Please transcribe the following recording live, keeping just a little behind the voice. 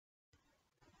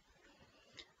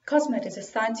COSMED is a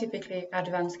scientifically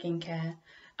advanced skincare.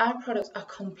 Our products are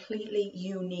completely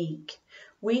unique.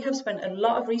 We have spent a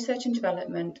lot of research and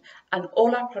development, and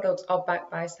all our products are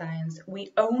backed by science.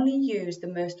 We only use the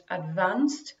most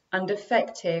advanced and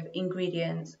effective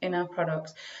ingredients in our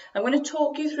products. I'm going to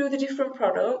talk you through the different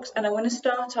products, and I'm going to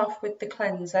start off with the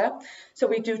cleanser. So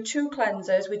we do two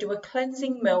cleansers. We do a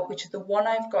cleansing milk, which is the one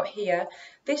I've got here.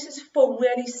 This is for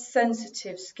really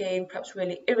sensitive skin, perhaps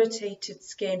really irritated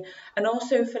skin, and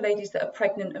also for ladies that are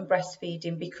pregnant and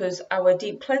breastfeeding, because our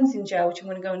deep cleansing gel, which I'm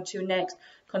going to go into next,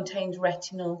 contains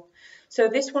retinol. So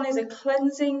this one is a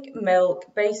cleansing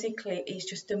milk. Basically, it's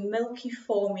just a milky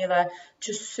formula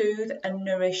to soothe and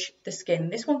nourish the skin.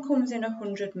 This one comes in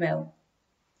 100 ml.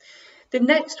 The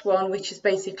next one, which is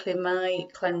basically my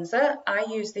cleanser, I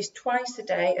use this twice a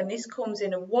day, and this comes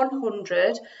in a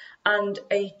 100 and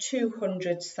a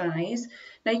 200 size.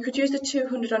 Now you could use the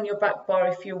 200 on your back bar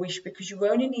if you wish, because you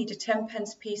only need a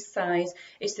 10p piece size.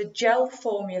 It's a gel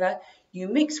formula. You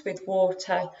mix with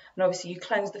water, and obviously you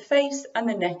cleanse the face and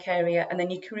the neck area, and then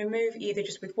you can remove either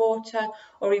just with water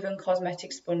or even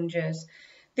cosmetic sponges.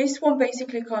 This one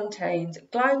basically contains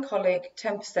glycolic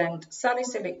 10%,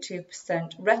 salicylic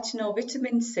 2%, retinol,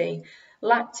 vitamin C,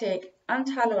 lactic and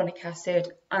hyaluronic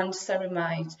acid and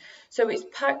ceramides. So it's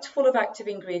packed full of active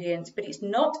ingredients, but it's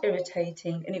not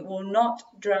irritating and it will not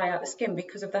dry out the skin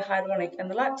because of the hyaluronic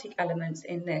and the lactic elements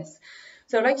in this.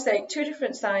 So like I say, two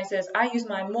different sizes. I use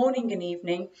my morning and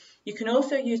evening. You can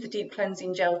also use the deep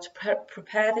cleansing gel to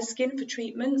prepare the skin for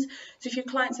treatments. So if your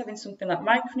client's having something like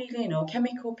microneedling or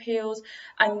chemical peels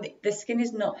and the skin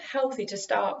is not healthy to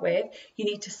start with, you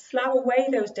need to slough away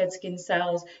those dead skin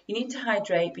cells. You need to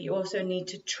hydrate, but you also need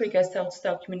to trigger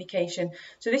cell-to-cell communication.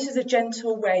 So this is a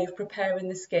gentle way of preparing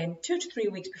the skin 2 to 3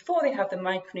 weeks before they have the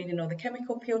microneedling or the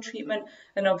chemical peel treatment,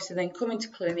 and obviously then come into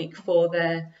clinic for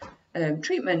their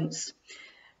treatments.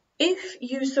 If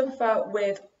you suffer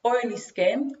with oily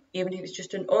skin, even if it's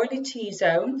just an oily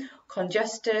T-zone,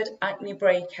 congested, acne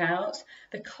breakouts,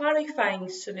 the clarifying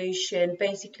solution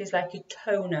basically is like a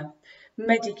toner,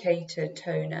 medicated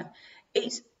toner.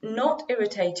 It's not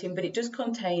irritating, but it does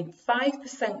contain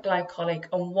 5% glycolic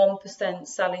and 1%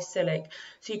 salicylic.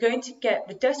 So you're going to get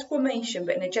the desquamation,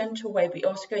 but in a gentle way, but you're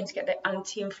also going to get the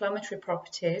anti-inflammatory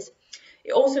properties.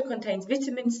 It also contains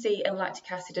vitamin C and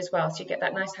lactic acid as well, so you get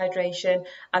that nice hydration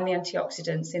and the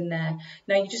antioxidants in there.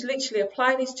 Now you just literally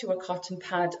apply this to a cotton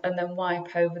pad and then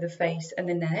wipe over the face and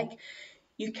the neck.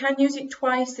 You can use it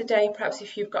twice a day, perhaps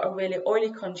if you've got a really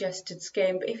oily, congested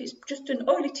skin, but if it's just an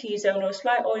oily T-zone or a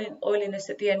slight oiliness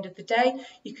at the end of the day,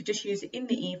 you could just use it in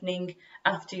the evening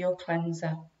after your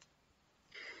cleanser.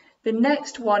 The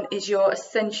next one is your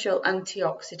essential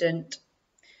antioxidant.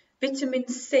 Vitamin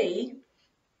C.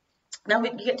 Now,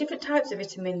 you get different types of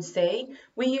vitamin C.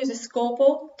 We use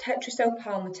ascorbyl tetracyl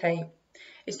palmitate.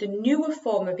 It's a newer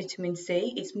form of vitamin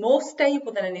C. It's more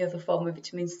stable than any other form of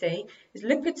vitamin C. It's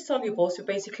lipid soluble, so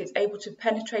basically it's able to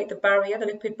penetrate the barrier, the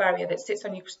lipid barrier that sits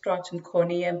on your stratum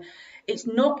corneum. It's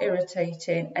not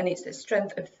irritating, and it's a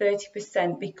strength of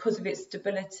 30% because of its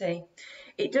stability.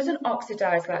 It doesn't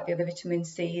oxidize like the other vitamin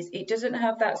C's. It doesn't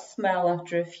have that smell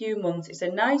after a few months. It's a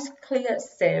nice clear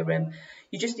serum.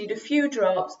 You just need a few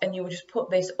drops, and you will just put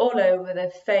this all over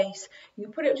the face. You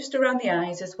can put it just around the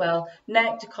eyes as well,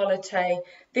 neck, décolleté.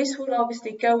 This will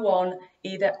obviously go on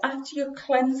either after your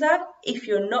cleanser if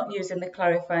you're not using the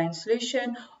clarifying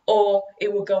solution, or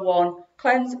it will go on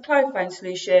cleanse, clarifying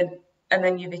solution, and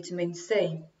then your vitamin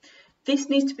C. This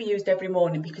needs to be used every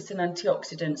morning because it's an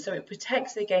antioxidant, so it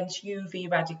protects against UV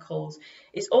radicals.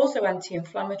 It's also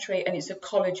anti-inflammatory, and it's a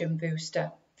collagen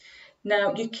booster.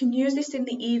 Now, you can use this in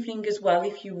the evening as well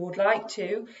if you would like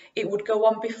to. It would go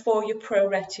on before your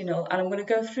pro-retinol, and I'm going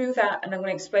to go through that, and I'm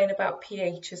going to explain about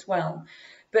pH as well.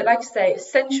 But like I say,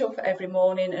 essential for every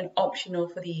morning and optional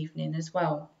for the evening as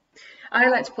well. I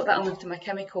like to put that on after my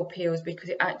chemical peels because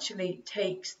it actually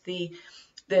takes the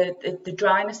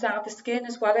dryness out of the skin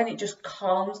as well, and it just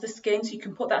calms the skin, so you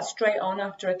can put that straight on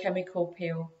after a chemical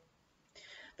peel.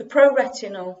 The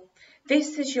pro-retinol.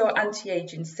 This is your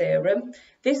anti-aging serum.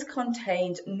 This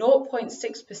contains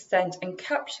 0.6%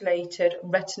 encapsulated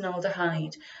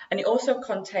retinaldehyde, and it also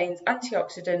contains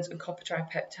antioxidants and copper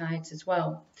tripeptides as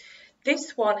well.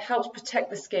 This one helps protect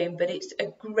the skin, but it's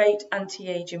a great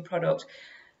anti-aging product.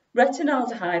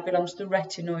 Retinaldehyde belongs to the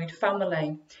retinoid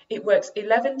family. It works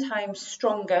 11 times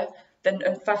stronger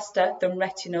and faster than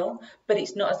retinol, but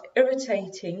it's not as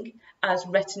irritating as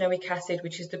retinoic acid,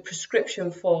 which is the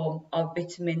prescription form of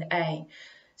vitamin A.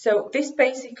 So this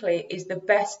basically is the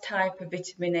best type of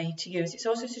vitamin A to use. It's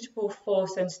also suitable for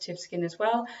sensitive skin as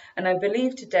well, and I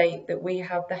believe to date that we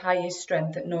have the highest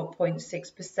strength at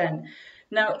 0.6%.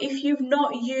 Now, if you've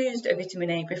not used a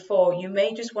vitamin A before, you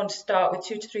may just want to start with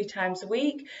 2 to 3 times a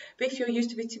week. But if you're used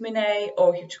to vitamin A,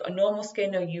 or if you've got a normal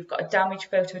skin, or you've got a damaged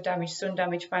photo damage, sun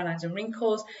damage, fine lines and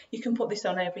wrinkles, you can put this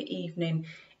on every evening.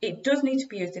 It does need to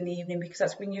be used in the evening because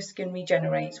that's when your skin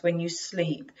regenerates, when you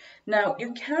sleep. Now,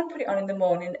 you can put it on in the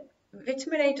morning.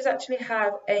 Vitamin A does actually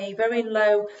have a very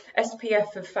low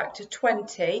SPF of factor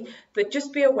 20, but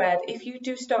just be aware that if you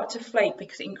do start to flake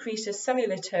because it increases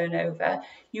cellular turnover,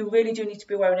 you really do need to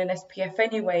be wearing an SPF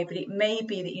anyway, but it may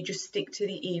be that you just stick to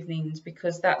the evenings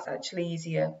because that's actually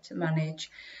easier to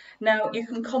manage. Now, you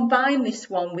can combine this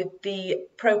one with the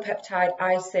Pro-Peptide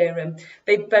Eye Serum.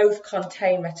 They both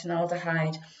contain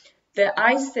retinaldehyde. The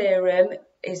eye serum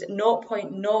is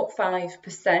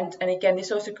 0.05%, and again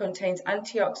this also contains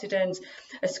antioxidants,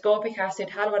 ascorbic acid,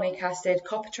 hyaluronic acid,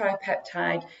 copper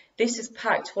tripeptide. This is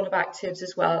packed full of actives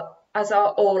as well, as are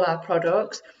all our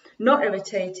products. Not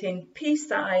irritating, pea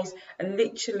size, and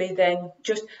literally then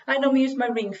just, I normally use my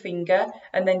ring finger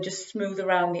and then just smooth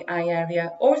around the eye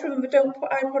area. Always remember, don't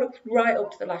put eye product right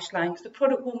up to the lash line because the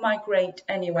product will migrate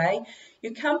anyway.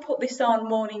 You can put this on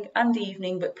morning and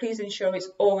evening, but please ensure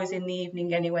it's always in the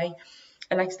evening anyway.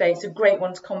 And like I say, it's a great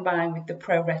one to combine with the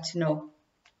Pro Retinol. And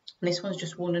this one's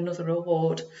just won another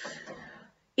award.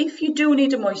 If you do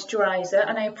need a moisturiser,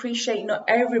 and I appreciate not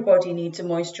everybody needs a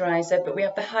moisturiser, but we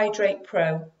have the Hydrate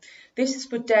Pro. This is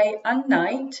for day and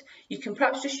night. You can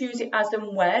perhaps just use it as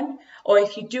and when, or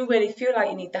if you do really feel like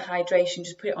you need the hydration,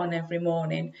 just put it on every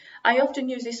morning. I often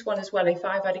use this one as well if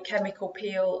I've had a chemical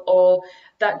peel, or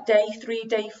that day 3,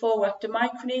 day 4 after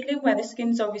microneedling where the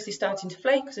skin's obviously starting to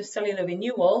flake because of cellular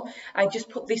renewal. I just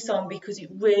put this on because it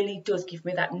really does give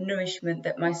me that nourishment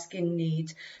that my skin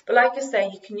needs. But like I say,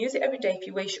 you can use it every day if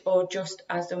you wish, or just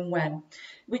as and when.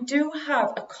 We do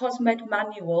have a COSMED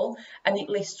manual, and it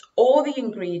lists all the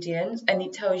ingredients and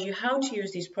it tells you how to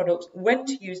use these products, when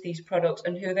to use these products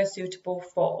and who they're suitable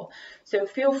for. So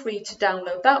feel free to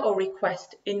download that or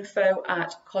request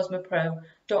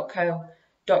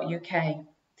info@cosmepro.co.uk.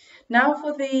 Now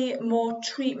for the more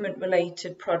treatment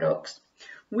related products.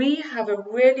 We have a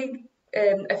really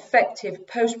effective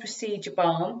post-procedure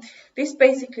balm. This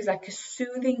basically is like a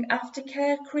soothing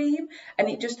aftercare cream, and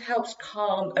it just helps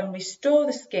calm and restore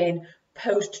the skin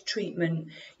post-treatment.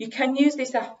 You can use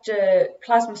this after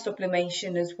plasma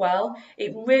sublimation as well.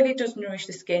 It really does nourish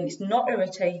the skin. It's not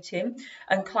irritating,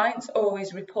 and clients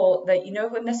always report that, you know,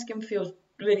 when their skin feels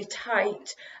really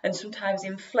tight and sometimes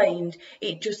inflamed,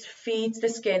 it just feeds the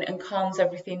skin and calms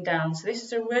everything down. So this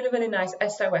is a really, really nice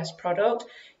SOS product.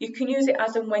 You can use it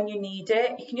as and when you need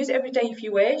it. You can use it every day if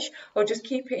you wish, or just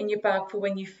keep it in your bag for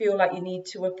when you feel like you need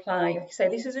to apply. Like I say,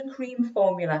 this is a cream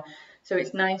formula, so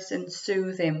it's nice and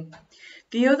soothing.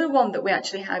 The other one that we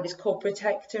actually have is called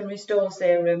Protect and Restore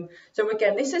Serum. So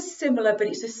again, this is similar, but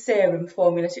it's a serum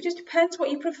formula. So it just depends what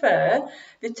you prefer.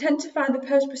 They tend to find the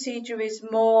post-procedure is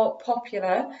more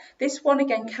popular. This one,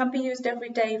 again, can be used every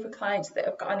day for clients that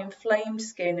have got an inflamed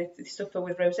skin, if they suffer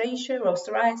with rosacea or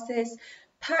psoriasis.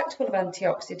 Packed full of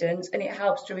antioxidants, and it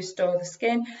helps to restore the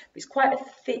skin. It's quite a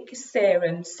thick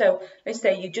serum. So let's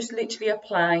say you just literally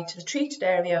apply to the treated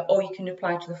area, or you can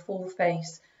apply to the full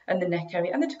face and the neck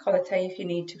area and the décolleté if you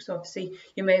need to, so obviously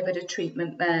you may have had a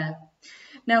treatment there.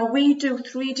 Now we do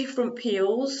 3 different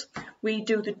peels. We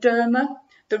do the Derma,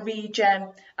 the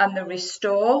Regen and the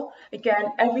Restore.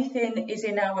 Again, everything is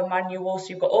in our manual, so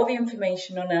you've got all the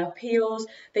information on our peels.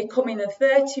 They come in a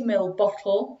 30ml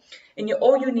bottle, and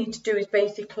all you need to do is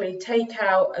basically take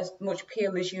out as much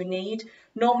peel as you need.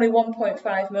 Normally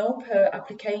 1.5ml per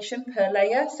application per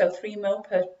layer, so 3ml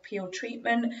per peel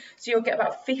treatment. So you'll get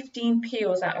about 15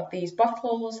 peels out of these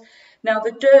bottles. Now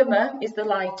the Derma is the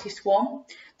lightest one.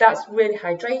 That's really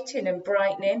hydrating and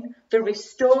brightening. The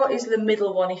Restore is the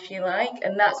middle one, if you like,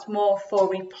 and that's more for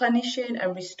replenishing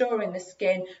and restoring the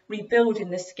skin, rebuilding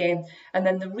the skin. And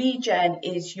then the Regen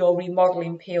is your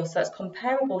remodeling peel, so that's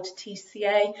comparable to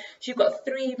TCA. So you've got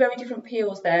 3 very different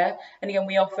peels there. And again,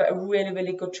 we offer a really,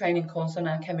 really good training course on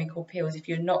our chemical peels if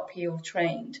you're not peel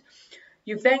trained.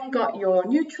 You've then got your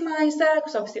neutralizer,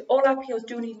 because obviously all our peels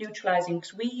do need neutralizing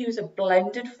because we use a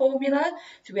blended formula.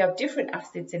 So we have different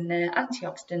acids in there,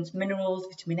 antioxidants, minerals,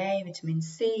 vitamin A, vitamin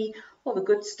C, all the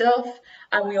good stuff.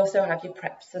 And we also have your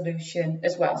prep solution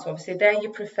as well. So obviously they're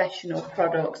your professional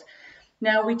products.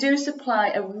 Now, we do supply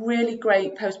a really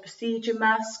great post-procedure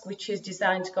mask, which is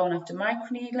designed to go on after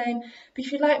microneedling. But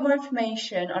if you'd like more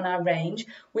information on our range,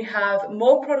 we have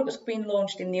more products being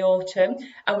launched in the autumn,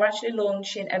 and we're actually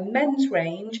launching a men's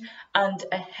range and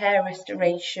a hair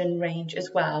restoration range as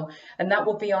well. And that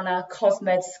will be on our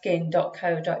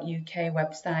cosmedskin.co.uk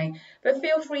website. But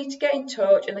feel free to get in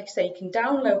touch, and like I say, you can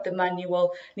download the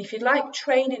manual. And if you'd like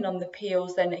training on the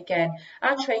peels, then again,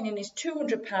 our training is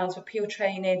 £200 for peel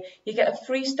training. You get a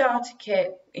free starter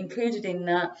kit included in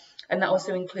that, and that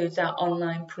also includes our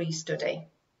online pre-study.